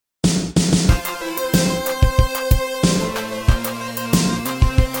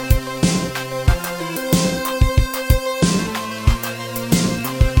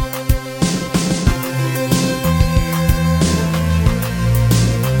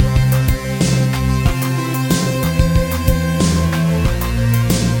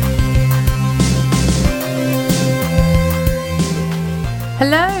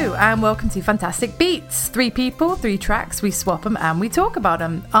Hello and welcome to Fantastic Beats. 3 people, 3 tracks, we swap them and we talk about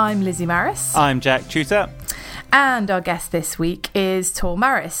them. I'm Lizzie Maris. I'm Jack Tutor. And our guest this week is Tor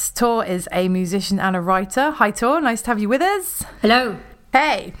Maris. Tor is a musician and a writer. Hi Tor, nice to have you with us. Hello.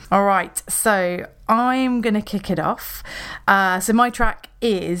 Hey. All right, so I'm going to kick it off. So my track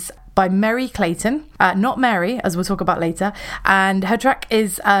is by Merry Clayton, not Mary, as we'll talk about later. And her track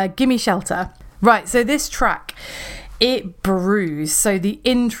is Gimme Shelter. Right, so this track, it brews. So the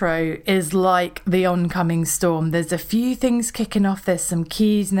intro is like the oncoming storm. There's a few things kicking off. There's some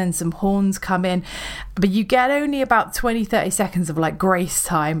keys and then some horns come in. But you get only about 20-30 seconds of like grace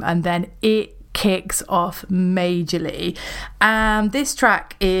time, and then it kicks off majorly. This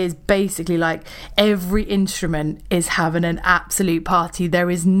track is basically like every instrument is having an absolute party. There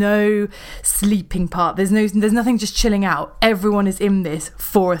is no sleeping part. There's nothing just chilling out. Everyone is in this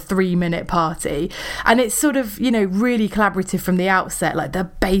for a 3-minute party, and it's sort of, you know, really collaborative from the outset. Like the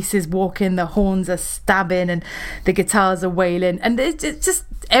bass is walking, the horns are stabbing, and the guitars are wailing, and it's just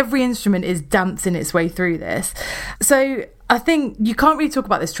every instrument is dancing its way through this. So I think you can't really talk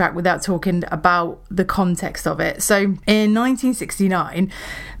about this track without talking about the context of it. So in 1969,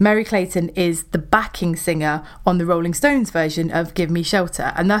 Merry Clayton is the backing singer on the Rolling Stones version of Give Me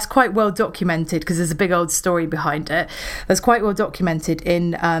Shelter. And that's quite well documented because there's a big old story behind it. That's quite well documented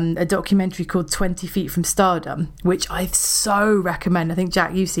in a documentary called 20 Feet from Stardom, which I so recommend. I think,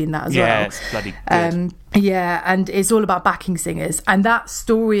 Jack, you've seen that as well. Yeah, it's bloody good. Yeah, and it's all about backing singers. And that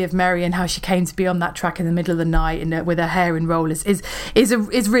story of Merry and how she came to be on that track in the middle of the night and with her hair in rollers is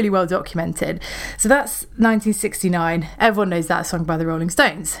really well documented. So that's 1969. Everyone knows that song by the Rolling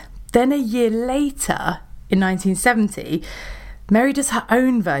Stones. Then a year later, in 1970, Merry does her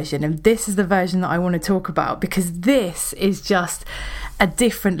own version, and this is the version that I want to talk about because this is just a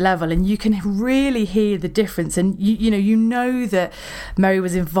different level, and you can really hear the difference. And you know that Merry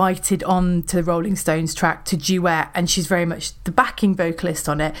was invited on to the Rolling Stones track to duet, and she's very much the backing vocalist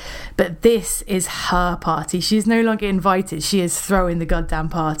on it, but this is her party. She's no longer invited, she is throwing the goddamn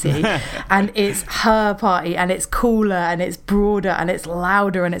party. And it's her party, and it's cooler and it's broader and it's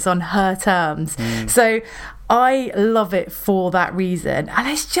louder and it's on her terms. So I love it for that reason, and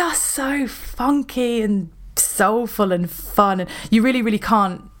it's just so funky and soulful and fun, and you really, really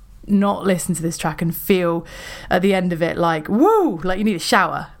can't not listen to this track and feel at the end of it like, woo, like you need a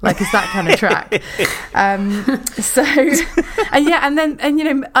shower, like it's that kind of track. I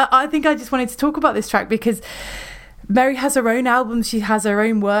think I just wanted to talk about this track because Merry has her own albums, she has her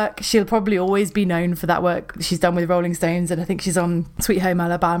own work. She'll probably always be known for that work she's done with Rolling Stones, and I think she's on Sweet Home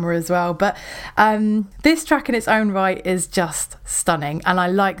Alabama as well. But this track in its own right is just stunning, and I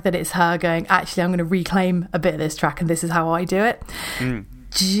like that it's her going, actually, I'm going to reclaim a bit of this track, and this is how I do it.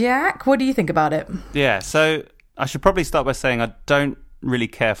 Jack, what do you think about it? Yeah, so I should probably start by saying I don't really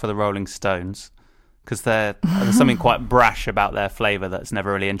care for the Rolling Stones because there's something quite brash about their flavour that's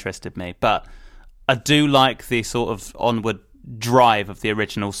never really interested me. But I do like the sort of onward drive of the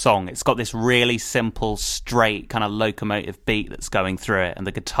original song. It's got this really simple, straight kind of locomotive beat that's going through it, and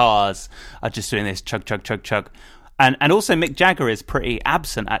the guitars are just doing this chug, chug, chug, chug. And also Mick Jagger is pretty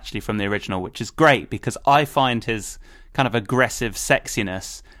absent actually from the original, which is great because I find his kind of aggressive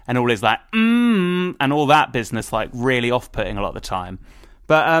sexiness and all his like and all that business like really off-putting a lot of the time.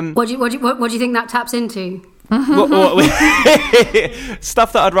 But what do you think that taps into?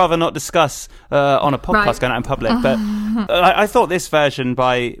 Stuff that I'd rather not discuss on a podcast going out in public. But I thought this version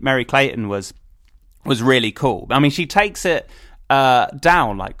by Merry Clayton was really cool. I mean, she takes it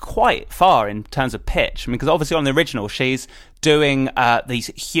down like quite far in terms of pitch. I mean, because obviously on the original she's doing these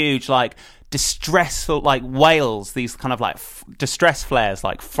huge like distressful like wails, these kind of like distress flares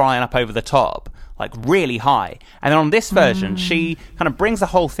like flying up over the top, like really high. And then on this version she kind of brings the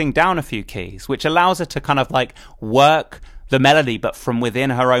whole thing down a few keys, which allows her to kind of like work the melody but from within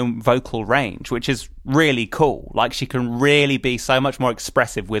her own vocal range, which is really cool. Like she can really be so much more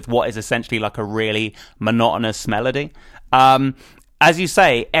expressive with what is essentially like a really monotonous melody. As you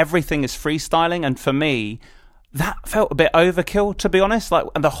say, everything is freestyling, and for me that felt a bit overkill, to be honest. Like,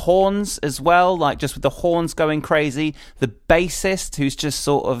 and the horns as well, like just with the horns going crazy. The bassist, who's just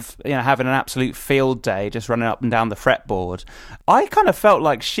sort of, you know, having an absolute field day, just running up and down the fretboard. I kind of felt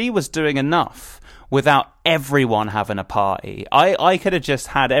like she was doing enough without everyone having a party. I could have just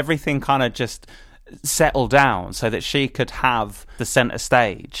had everything kind of just settle down so that she could have the centre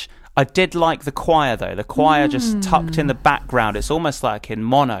stage. I did like the choir, though. The choir just tucked in the background. It's almost like in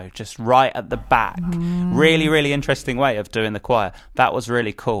mono, just right at the back. Really, really interesting way of doing the choir. That was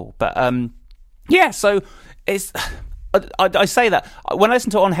really cool. But, yeah, so it's... I say that. When I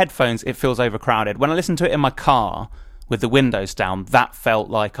listen to it on headphones, it feels overcrowded. When I listen to it in my car with the windows down, that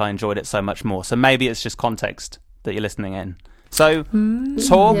felt like I enjoyed it so much more. So maybe it's just context that you're listening in. So,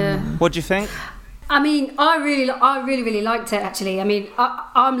 Tor, what do you think? I mean, I really liked it, actually. I mean,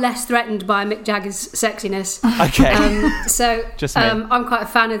 I'm less threatened by Mick Jagger's sexiness. Okay. So just me. I'm quite a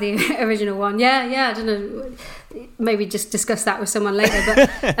fan of the original one. Yeah, I don't know. Maybe just discuss that with someone later. But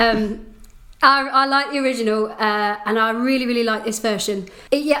I like the original, and I really like this version.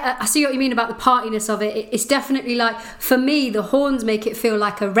 I see what you mean about the partiness of it. It's definitely like, for me, the horns make it feel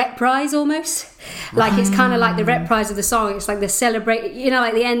like a reprise almost. Like it's kind of like the reprise of the song. It's like the celebrate,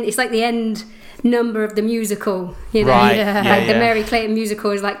 like the end. It's like the end number of the musical, right. The Mary Clayton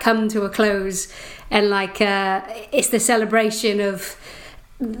musical is like come to a close, and like it's the celebration of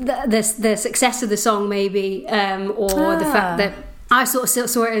the success of the song, maybe, or the fact that I sort of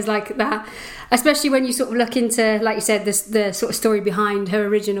saw it as like that, especially when you sort of look into, like you said, the sort of story behind her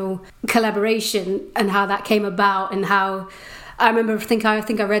original collaboration and how that came about, and how I remember, I think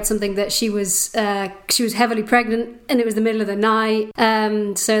I read something that she was heavily pregnant and it was the middle of the night.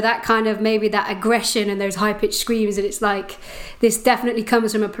 So that kind of, maybe that aggression and those high pitched screams, and it's like, this definitely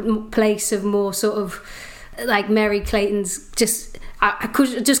comes from a place of more sort of like Mary Clayton's I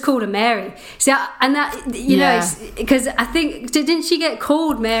could just call her Mary. See, and that know, because I think, didn't she get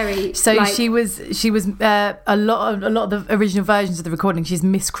called Mary? So like, she was a lot of the original versions of the recording. She's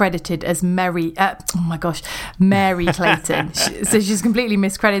miscredited as Mary. Mary Clayton. So she's completely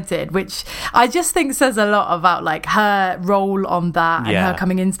miscredited, which I just think says a lot about like her role on that and her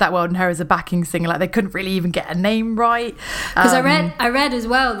coming into that world and her as a backing singer. Like they couldn't really even get a name right. Because I read as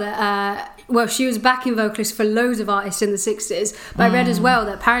well that. She was backing vocalist for loads of artists in the 60s, but I read as well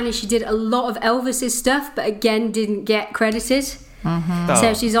that apparently she did a lot of Elvis's stuff, but again didn't get credited. Mm-hmm.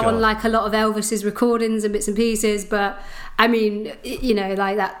 So she's on like a lot of Elvis's recordings and bits and pieces, but I mean,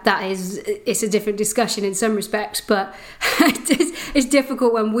 like that is, it's a different discussion in some respects, but it's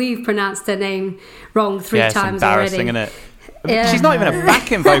difficult when we've pronounced her name wrong three times already. Isn't it? Yeah. She's not even a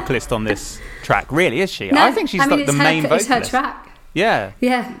backing vocalist on this track, really, is she? No, I think she's like the main vocalist. It's her track. Yeah.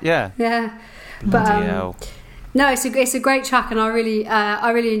 But no, it's a great track, and I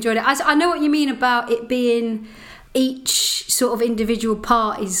really enjoyed it. I know what you mean about it being each sort of individual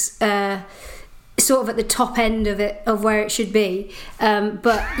part is sort of at the top end of where it should be.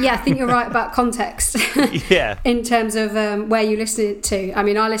 But yeah, I think you're right about context. In terms of where you listen it to. I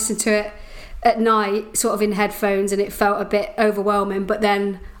mean, I listened to it at night, sort of in headphones, and it felt a bit overwhelming. But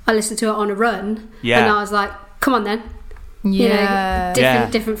then I listened to it on a run, and I was like, "Come on, then."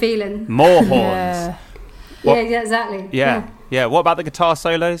 Different feeling. More horns. Yeah, exactly. Yeah. What about the guitar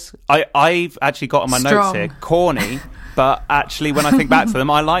solos? I've actually got on my notes here, corny, but actually when I think back to them,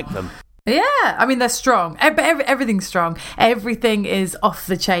 I like them. Yeah, I mean, they're strong. But everything's strong. Everything is off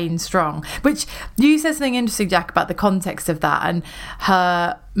the chain strong. Which, you said something interesting, Jack, about the context of that and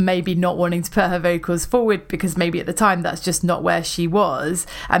her maybe not wanting to put her vocals forward because maybe at the time that's just not where she was.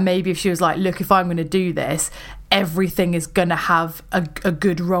 And maybe if she was like, look, if I'm going to do this, everything is going to have a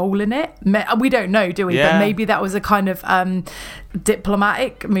good role in it. We don't know, do we? Yeah. But maybe that was a kind of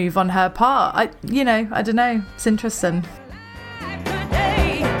diplomatic move on her part. I don't know. It's interesting.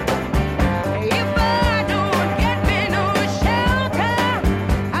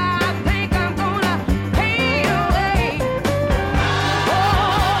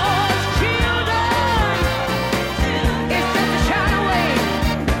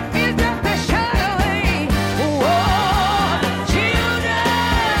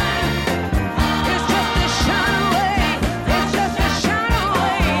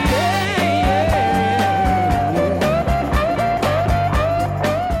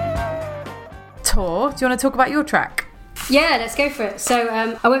 Do you want to talk about your track? Yeah, let's go for it.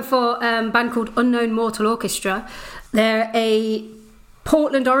 So I went for a band called Unknown Mortal Orchestra. They're a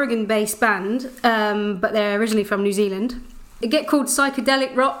Portland, Oregon based band, but they're originally from New Zealand. They get called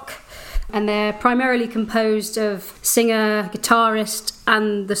psychedelic rock, and they're primarily composed of singer, guitarist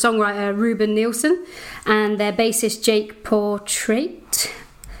and the songwriter Ruben Nielsen, and their bassist Jake Portrait.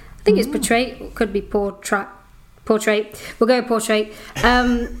 I think it's Portrait, or could be Portrait. We'll go with Portrait.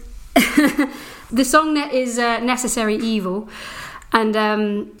 The song is Necessary Evil, and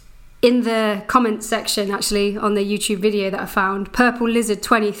in the comments section, actually, on the YouTube video that I found, Purple Lizard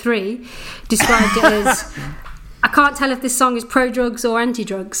 23 described it as, I can't tell if this song is pro-drugs or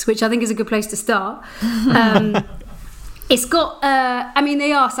anti-drugs, which I think is a good place to start. It's got,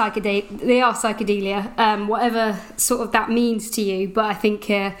 they are psychedelia, whatever sort of that means to you, but I think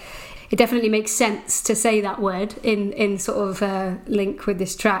it definitely makes sense to say that word in sort of link with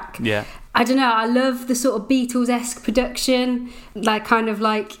this track. Yeah. I don't know, I love the sort of Beatles-esque production, like kind of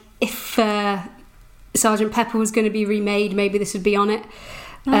like if Sgt. Pepper was going to be remade, maybe this would be on it.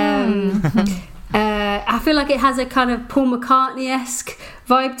 I feel like it has a kind of Paul McCartney-esque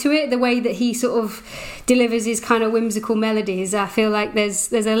vibe to it, the way that he sort of delivers his kind of whimsical melodies. I feel like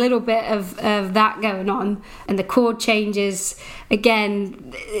there's a little bit of that going on, and the chord changes,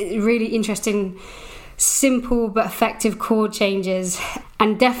 again, really interesting, simple but effective chord changes.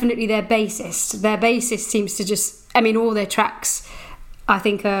 And definitely their bassist seems to just, I mean, all their tracks I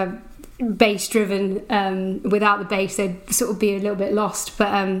think are bass driven. Without the bass they'd sort of be a little bit lost, but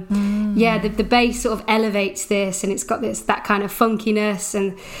the bass sort of elevates this, and it's got that kind of funkiness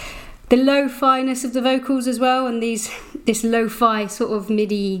and the lo-fi-ness of the vocals as well, and this lo-fi sort of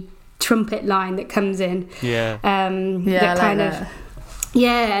MIDI trumpet line that comes in, and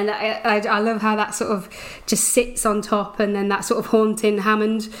I love how that sort of just sits on top, and then that sort of haunting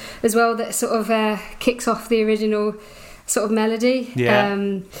Hammond as well that sort of kicks off the original sort of melody.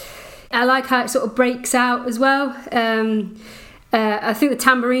 I like how it sort of breaks out as well. I think the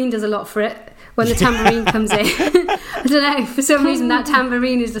tambourine does a lot for it. When the tambourine comes in, I don't know, for some reason that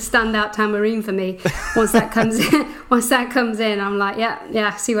tambourine is the standout tambourine for me. Once that comes in, I'm like,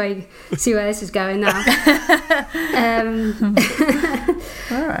 yeah, see where this is going now.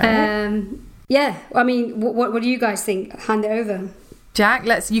 All right. I mean, what do you guys think? Hand it over. Jack,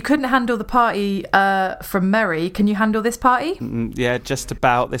 you couldn't handle the party from Merry. Can you handle this party? Yeah, just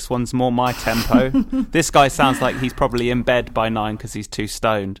about. This one's more my tempo. This guy sounds like he's probably in bed by 9 because he's too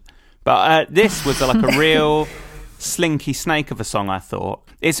stoned. But this was like a real slinky snake of a song, I thought.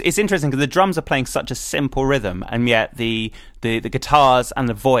 It's interesting because the drums are playing such a simple rhythm, and yet the guitars and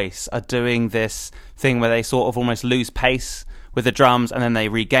the voice are doing this thing where they sort of almost lose pace with the drums and then they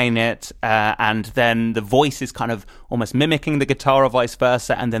regain it, and then the voice is kind of almost mimicking the guitar or vice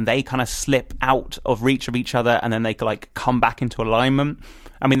versa, and then they kind of slip out of reach of each other and then they like come back into alignment.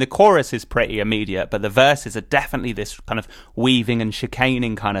 I mean, the chorus is pretty immediate, but the verses are definitely this kind of weaving and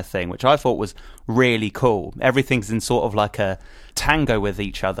chicaning kind of thing, which I thought was really cool. Everything's in sort of like a tango with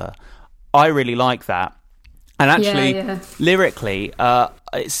each other. I really like that. And actually, lyrically,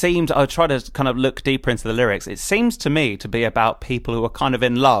 it seemed, I tried to kind of look deeper into the lyrics. It seems to me to be about people who are kind of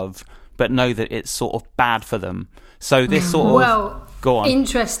in love, but know that it's sort of bad for them. So this sort of... Go on.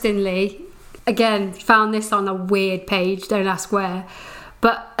 Interestingly, again, found this on a weird page, don't ask where,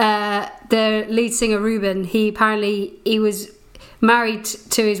 but the lead singer, Ruben, he was married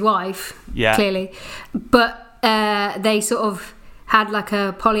to his wife, clearly, but they sort of had like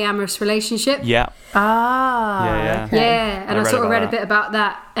a polyamorous relationship. Yeah. Ah. Yeah. And I sort of read a bit about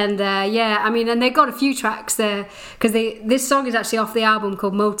that. And I mean, and they've got a few tracks there, because this song is actually off the album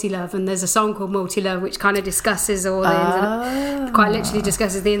called Multi-Love, and there's a song called Multi-Love which kind of discusses all the quite literally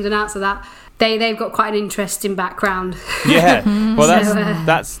discusses the ins and outs of that. They've got quite an interesting background. Yeah. Well,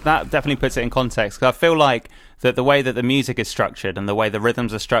 that definitely puts it in context, because I feel like that the way that the music is structured and the way the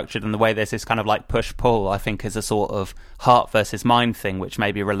rhythms are structured and the way there's this kind of like push-pull, I think is a sort of heart versus mind thing, which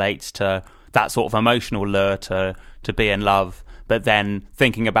maybe relates to that sort of emotional lure to be in love, but then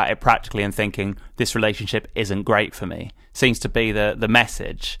thinking about it practically and thinking this relationship isn't great for me seems to be the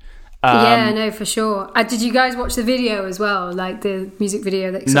message. No, for sure. Did you guys watch the video as well, like the music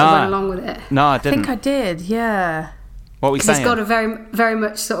video that sort of went along with it? No, I didn't. I think I did, yeah. What were you saying? It's got a very, very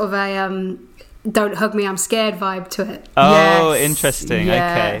much sort of a don't hug me, I'm scared vibe to it. Oh, yes. Interesting.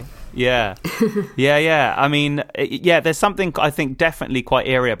 Yeah. Okay. Yeah. Yeah. I mean, there's something I think definitely quite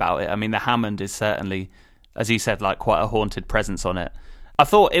eerie about it. I mean, the Hammond is certainly, as you said, like quite a haunted presence on it. I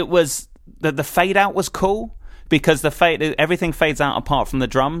thought it was that the fade out was cool, because everything fades out apart from the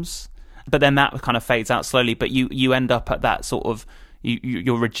drums, but then that kind of fades out slowly, but you end up at that sort of,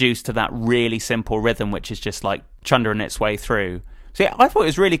 you're reduced to that really simple rhythm, which is just like chundering its way through. So yeah, I thought it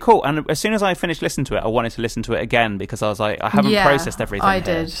was really cool, and as soon as I finished listening to it, I wanted to listen to it again, because I was like, I haven't processed everything. I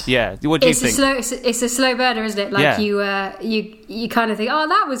did. Yeah. What do you think? It's a slow burner, isn't it? Like you kind of think, oh,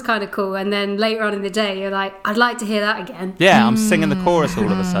 that was kind of cool, and then later on in the day, you're like, I'd like to hear that again. Yeah, I'm singing the chorus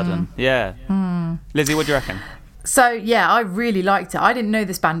all of a sudden. Yeah. Lizzie, what do you reckon? So, I really liked it. I didn't know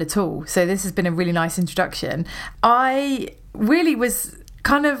this band at all, so this has been a really nice introduction. I really was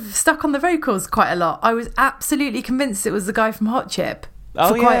kind of stuck on the vocals quite a lot. I was absolutely convinced it was the guy from Hot Chip.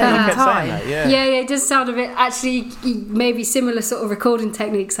 Oh, for quite a long time. That, yeah, it does sound a bit, actually, maybe similar sort of recording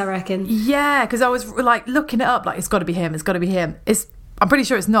techniques, I reckon. Yeah, because I was like looking it up, like, it's got to be him. I'm pretty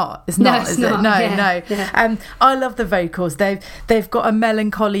sure it's not. It's No, not, it's is not. it? No, Yeah, no. yeah. I love the vocals. They've got a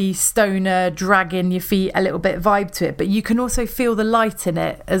melancholy stoner, dragging your feet a little bit vibe to it, but you can also feel the light in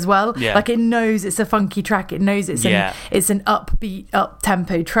it as well. Yeah. Like it knows it's a funky track. It knows it's an upbeat, up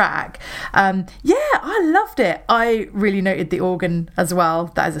tempo track. I loved it. I really noted the organ as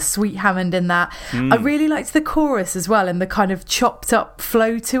well. That is a sweet Hammond in that. I really liked the chorus as well and the kind of chopped up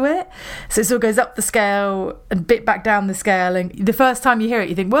flow to it. So it sort of goes up the scale and bit back down the scale, and the first time you hear it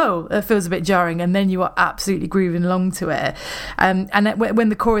you think, whoa, it feels a bit jarring, and then you are absolutely grooving along to it. And when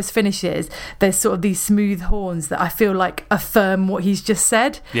the chorus finishes, there's sort of these smooth horns that I feel like affirm what he's just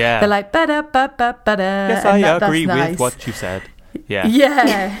said. They're like ba-da, ba-ba, ba-da. Yes, and I agree that's nice. with what you said.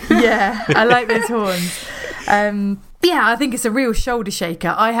 Yeah, I like those horns. I think it's a real shoulder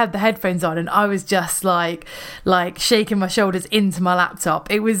shaker. I had the headphones on and I was just like shaking my shoulders into my laptop.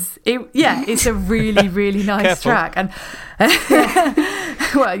 It's a really, really nice track. And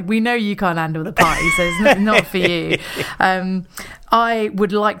well, we know you can't handle the party, so it's not for you. I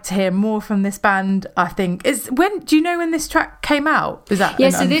would like to hear more from this band. I think do you know when this track came out? Is that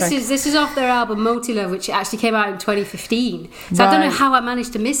so this is off their album Multilove, which actually came out in 2015. So I don't know how I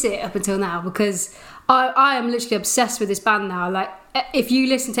managed to miss it up until now, because I am literally obsessed with this band now. Like, if you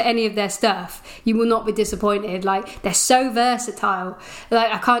listen to any of their stuff, you will not be disappointed. Like, they're so versatile.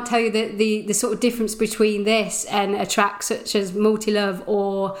 Like, I can't tell you the sort of difference between this and a track such as Multilove,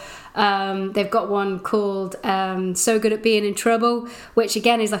 or they've got one called So Good at Being in Trouble, which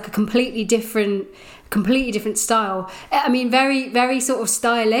again is like a completely different style. I mean, very, very sort of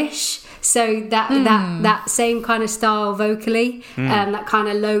stylish. So that same kind of style vocally, that kind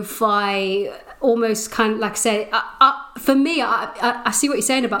of lo-fi, almost kind of, like I say, for me, I see what you're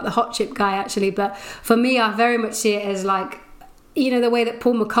saying about the hot chip guy actually, but for me, I very much see it as like, you know, the way that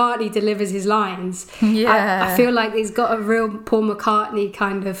Paul McCartney delivers his lines. I feel like he's got a real Paul McCartney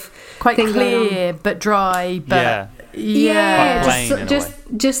kind of quite thing clear but dry, but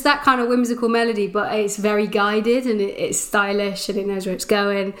just that kind of whimsical melody, but it's very guided and it's stylish and it knows where it's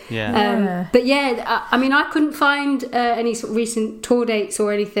going. I mean, I couldn't find any sort of recent tour dates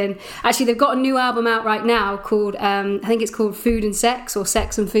or anything. Actually, they've got a new album out right now called I think it's called Food and Sex, or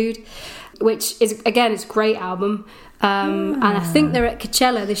Sex and Food, which is, again, it's a great album. And I think they're at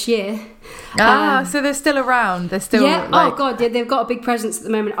Coachella this year. So they're still around. They're still they've got a big presence at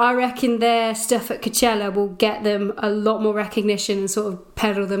the moment. I reckon their stuff at Coachella will get them a lot more recognition and sort of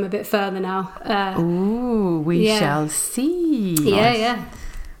pedal them a bit further now. We shall see. Yeah.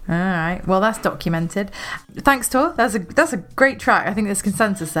 All right. Well, that's documented. Thanks, Tor. That's a great track. I think there's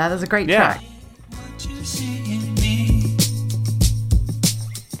consensus there. That's a great track.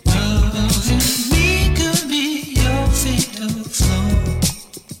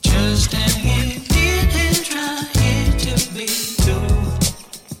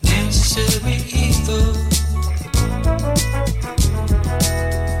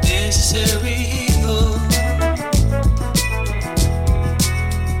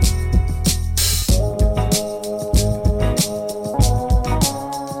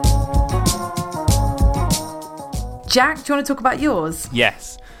 Jack, do you want to talk about yours?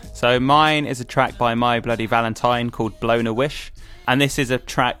 Yes. So mine is a track by My Bloody Valentine called Blown a Wish. And this is a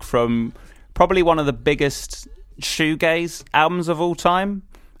track from probably one of the biggest shoegaze albums of all time,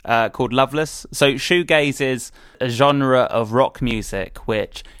 called Loveless. So shoegaze is a genre of rock music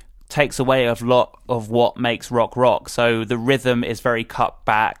which takes away a lot of what makes rock. So the rhythm is very cut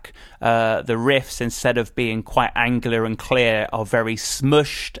back. The riffs, instead of being quite angular and clear, are very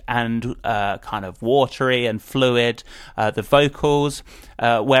smushed and kind of watery and fluid. The vocals,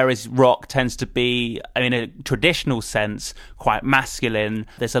 whereas rock tends to be, in a traditional sense, quite masculine.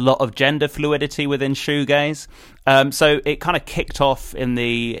 There's a lot of gender fluidity within shoegaze. So it kind of kicked off in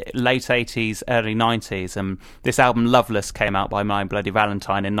the late 80s, early 90s. And this album, Loveless, came out by My Bloody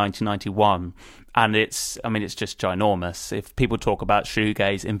Valentine in 1991. And it's just ginormous. If people talk about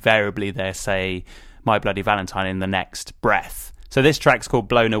shoegaze, invariably they say My Bloody Valentine in the next breath. So this track's called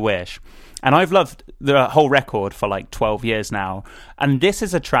Blown a Wish. And I've loved the whole record for like 12 years now. And this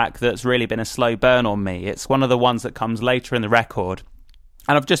is a track that's really been a slow burn on me. It's one of the ones that comes later in the record.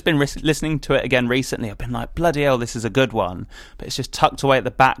 And I've just been listening to it again recently. I've been like, bloody hell, this is a good one. But it's just tucked away at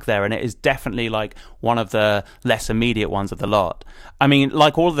the back there, and it is definitely like one of the less immediate ones of the lot. I mean,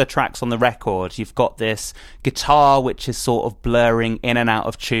 like all of the tracks on the record, you've got this guitar which is sort of blurring in and out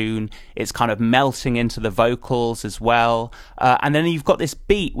of tune. It's kind of melting into the vocals as well. And then you've got this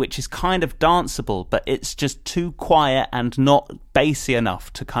beat which is kind of danceable, but it's just too quiet and not bassy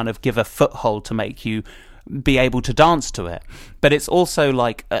enough to kind of give a foothold to make you be able to dance to it. But it's also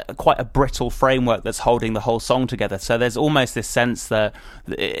like quite a brittle framework that's holding the whole song together. So there's almost this sense that,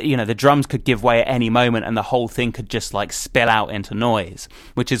 you know, the drums could give way at any moment and the whole thing could just like spill out into noise,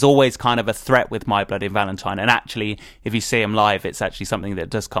 which is always kind of a threat with My Bloody Valentine. And actually, if you see him live, it's actually something that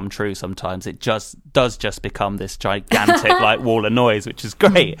does come true sometimes. It just does become this gigantic like wall of noise, which is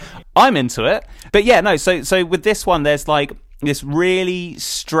great. I'm into it. But yeah, no, so with this one, there's like this really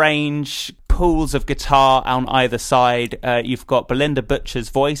strange pools of guitar on either side. You've got Belinda Butcher's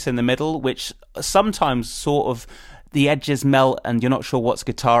voice in the middle, which sometimes sort of the edges melt and you're not sure what's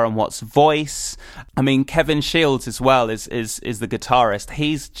guitar and what's voice. I mean, Kevin Shields as well is the guitarist.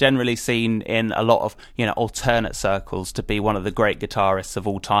 He's generally seen in a lot of, you know, alternate circles to be one of the great guitarists of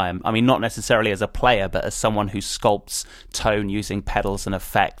all time. I mean, not necessarily as a player, but as someone who sculpts tone using pedals and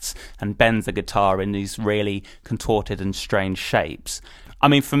effects and bends the guitar in these really contorted and strange shapes. I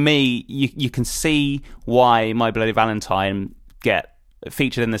mean, for me, you can see why My Bloody Valentine get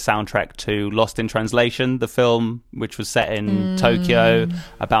featured in the soundtrack to Lost in Translation, the film which was set in Tokyo,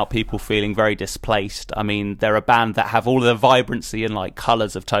 about people feeling very displaced. I mean, they're a band that have all the vibrancy and like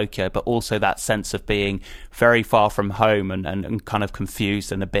colours of Tokyo, but also that sense of being very far from home and kind of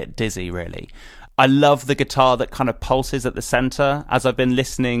confused and a bit dizzy, really. I love the guitar that kind of pulses at the center. As I've been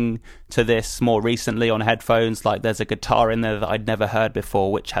listening to this more recently on headphones, like there's a guitar in there that I'd never heard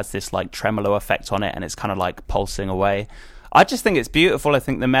before, which has this like tremolo effect on it, and it's kind of like pulsing away. I just think it's beautiful. I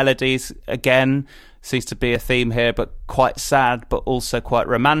think the melodies, again, seems to be a theme here, but quite sad, but also quite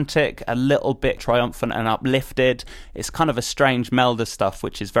romantic, a little bit triumphant and uplifted. It's kind of a strange meld of stuff,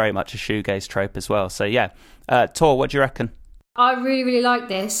 which is very much a shoegaze trope as well. So yeah, Tor, what do you reckon? I really, really like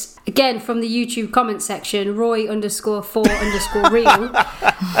this. Again, from the YouTube comment section,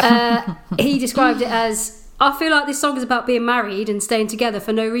 Roy_4_real. He described it as, I feel like this song is about being married and staying together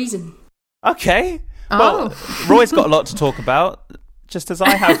for no reason. Okay. Well, Roy's got a lot to talk about, just as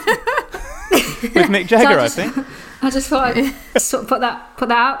I have with Mick Jagger, I think. I just thought I'd sort of put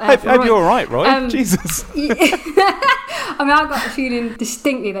that out there. Hope you're all right, Roy. Jesus. I mean, I got the feeling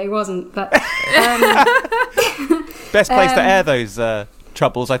distinctly that he wasn't, but... Best place to air those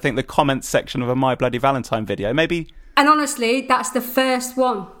troubles, I think, the comments section of a My Bloody Valentine video. Maybe... And honestly, that's the first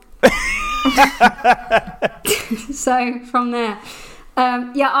one. So, from there...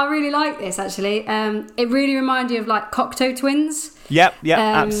 yeah, I really like this, actually. It really reminded me of, like, Cocteau Twins. Yep,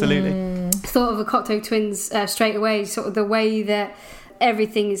 absolutely. Thought of the Cocteau Twins straight away, sort of the way that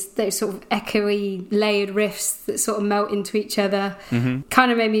everything is those sort of echoey, layered riffs that sort of melt into each other. Mm-hmm.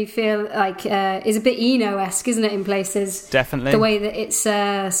 Kind of made me feel like it's a bit Eno-esque, isn't it, in places? Definitely. The way that it's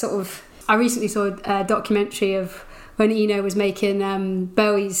sort of... I recently saw a documentary of when Eno was making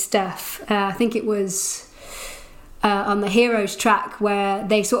Bowie's stuff. I think it was... on the Heroes track, where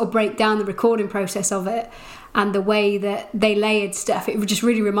they sort of break down the recording process of it and the way that they layered stuff. It just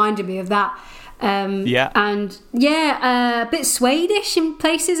really reminded me of that. And a bit Suede-ish in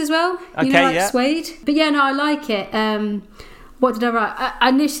places as well. Okay, you know, like Suede. But yeah, no, I like it. What did I write?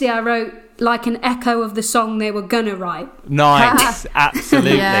 Initially I wrote like an echo of the song they were gonna write. Nice.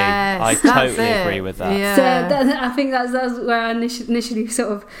 Absolutely. Yes, I totally agree with that. Yeah. So I think that's where I initially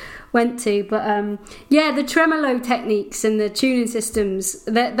sort of went to, but the tremolo techniques and the tuning systems,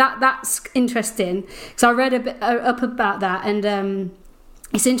 that's interesting, because I read a bit up about that, and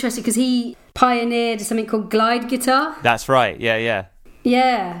it's interesting because he pioneered something called glide guitar. That's right. Yeah,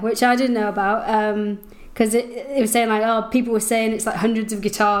 which I didn't know about, because it was saying like, people were saying it's like hundreds of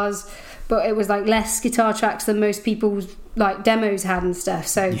guitars, but it was like less guitar tracks than most people's like demos had and stuff.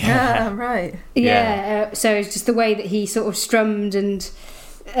 So right. So it's just the way that he sort of strummed and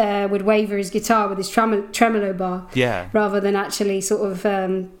would waver his guitar with his tremolo bar, rather than actually sort of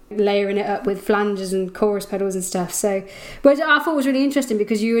layering it up with flanges and chorus pedals and stuff. So, but I thought it was really interesting,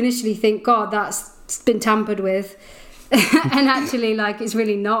 because you initially think, God, that's been tampered with, and actually, like, it's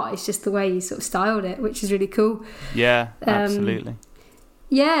really not. It's just the way he sort of styled it, which is really cool. Yeah, absolutely.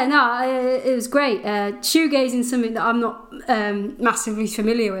 Yeah, no, it was great. Shoegazing is something that I'm not massively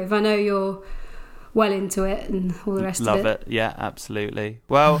familiar with. I know you're well into it and all the rest of it. Love it. Yeah, absolutely.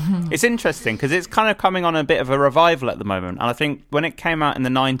 Well, it's interesting because it's kind of coming on a bit of a revival at the moment. And I think when it came out in the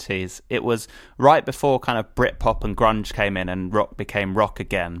 90s, it was right before kind of Britpop and grunge came in and rock became rock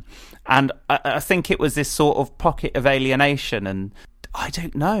again. And I think it was this sort of pocket of alienation, and I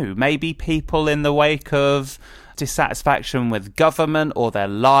don't know, maybe people in the wake of dissatisfaction with government or their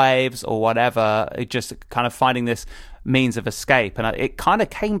lives or whatever, just kind of finding this means of escape. And it kind of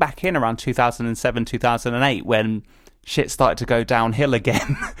came back in around 2007, 2008 when shit started to go downhill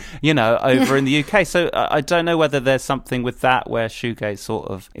again, over in the UK. So I don't know whether there's something with that where shoegaze sort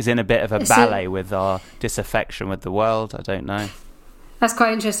of is in a bit of a ballet with our disaffection with the world. I don't know. That's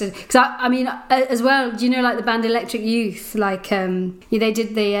quite interesting because I mean, as well, do you know like the band Electric Youth? Like they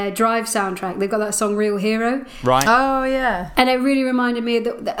did the Drive soundtrack. They've got that song "Real Hero." Right. Oh yeah. And it really reminded me of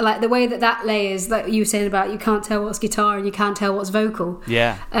the way that layers, like you were saying about you can't tell what's guitar and you can't tell what's vocal.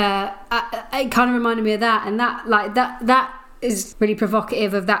 Yeah. It kind of reminded me of that, and that is really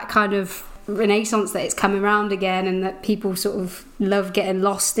provocative of that kind of renaissance that it's coming around again, and that people sort of love getting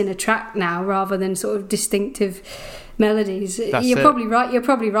lost in a track now rather than sort of distinctive melodies. You're probably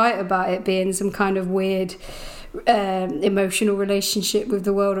right about it being some kind of weird emotional relationship with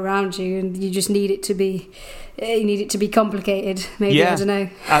the world around you, and you just need it to be complicated, maybe. Yeah, I don't know.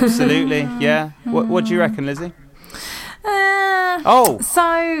 Absolutely. Yeah. What do you reckon, Lizzie?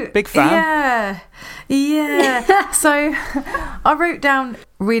 So big fan. Yeah. So I wrote down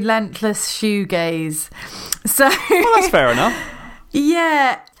relentless shoegaze. So well, that's fair enough.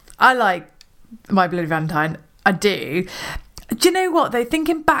 Yeah, I like My Bloody Valentine. I do. Do you know what though?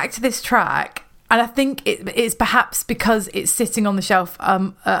 Thinking back to this track, and I think it's perhaps because it's sitting on the shelf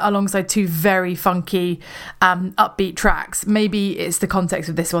alongside two very funky, upbeat tracks. Maybe it's the context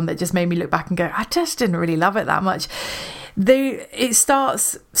of this one that just made me look back and go, I just didn't really love it that much. It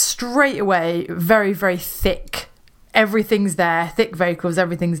starts straight away very, very thick. Everything's there, thick vocals,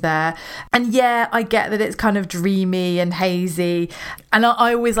 everything's there. And yeah, I get that it's kind of dreamy and hazy. And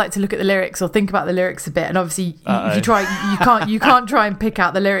I always like to look at the lyrics or think about the lyrics a bit. And obviously, you can't try and pick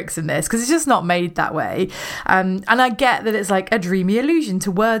out the lyrics in this because it's just not made that way. And I get that it's like a dreamy allusion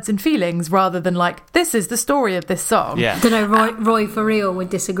to words and feelings rather than like, this is the story of this song. Yeah. I don't know, Roy for real would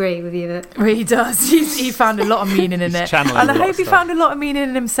disagree with you. He does. He found a lot of meaning in it. And I hope he found a lot of meaning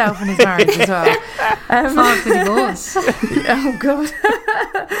in himself and his marriage as well. Filed for divorce. Oh god.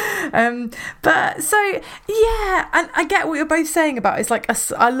 But so yeah, and I get what you're both saying about it's like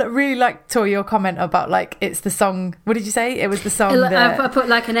I really like Tor your comment about like it's the song. What did you say? It was the song I put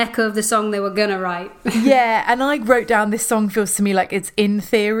like an echo of the song they were gonna write. Yeah, and I wrote down this song feels to me like it's in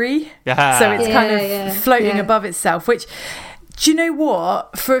theory. So it's kind of floating above itself, which, do you know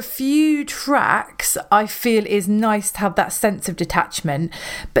what? For a few tracks, I feel is nice to have that sense of detachment,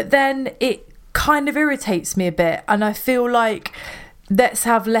 but then it kind of irritates me a bit, and I feel like let's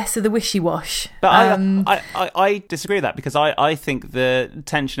have less of the wishy-wash. But I disagree with that because I think the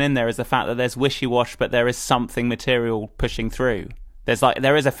tension in there is the fact that there's wishy-wash, but there is something material pushing through.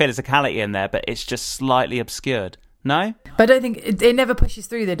 There is a physicality in there, but it's just slightly obscured. No? But I don't think it never pushes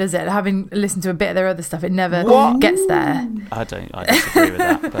through there, does it? Having listened to a bit of their other stuff, it never gets there. I disagree with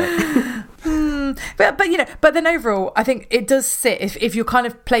that, but but then overall I think it does sit, if you're kind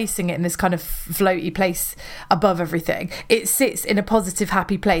of placing it in this kind of floaty place above everything, it sits in a positive,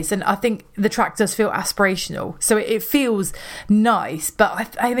 happy place, and I think the track does feel aspirational, so it feels nice.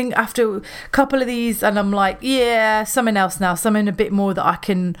 But I think after a couple of these and I'm like, yeah, something else now, something a bit more that I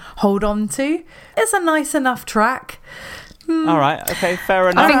can hold on to. It's a nice enough track. All right, okay, fair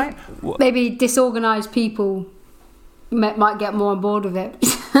enough. I think maybe disorganised people might get more on board with it.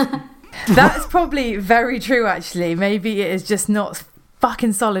 That's probably very true, actually. Maybe it is just not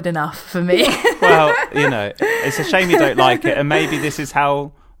fucking solid enough for me. Well, it's a shame you don't like it, and maybe this is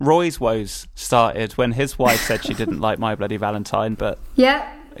how Roy's woes started when his wife said she didn't like My Bloody Valentine, but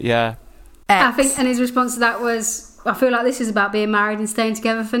yeah. I think, and his response to that was, I feel like this is about being married and staying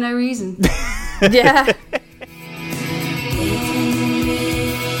together for no reason. Yeah.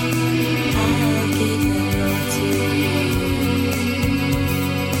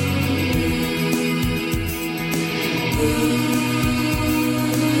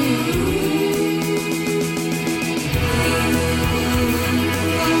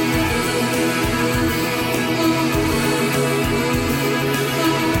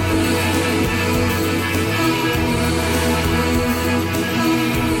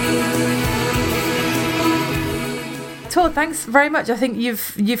 Tor, thanks very much. I think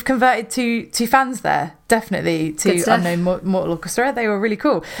you've converted two fans there, definitely, to Unknown Mortal Orchestra. They were really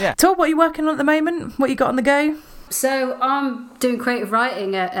cool. Yeah. Tor, what are you working on at the moment? What you got on the go? So I'm doing creative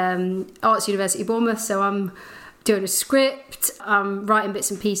writing at Arts University Bournemouth. So I'm doing a script. I'm writing bits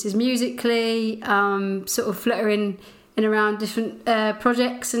and pieces musically. Sort of fluttering in around different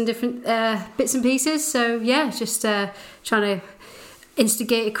projects and different bits and pieces. So yeah, just trying to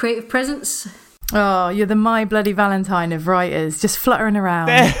instigate a creative presence. Oh, you're the My Bloody Valentine of writers, just fluttering around.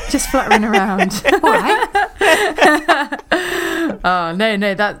 Just fluttering around. All right. Oh,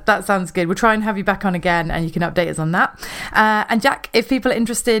 no, that sounds good. We'll try and have you back on again and you can update us on that. And Jack, if people are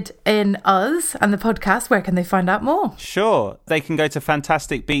interested in us and the podcast, where can they find out more? Sure. They can go to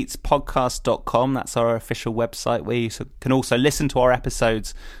fantasticbeatspodcast.com. That's our official website where you can also listen to our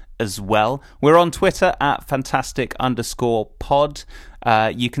episodes as well. We're on Twitter at fantastic_pod.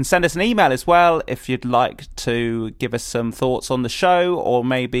 You can send us an email as well if you'd like to give us some thoughts on the show, or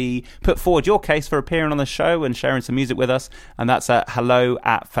maybe put forward your case for appearing on the show and sharing some music with us. And that's at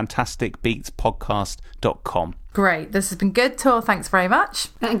hello@fantasticbeatspodcast.com. Great. This has been good, Tor. Thanks very much.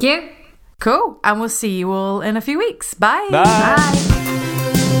 Thank you. Cool. And we'll see you all in a few weeks. Bye. Bye. Bye.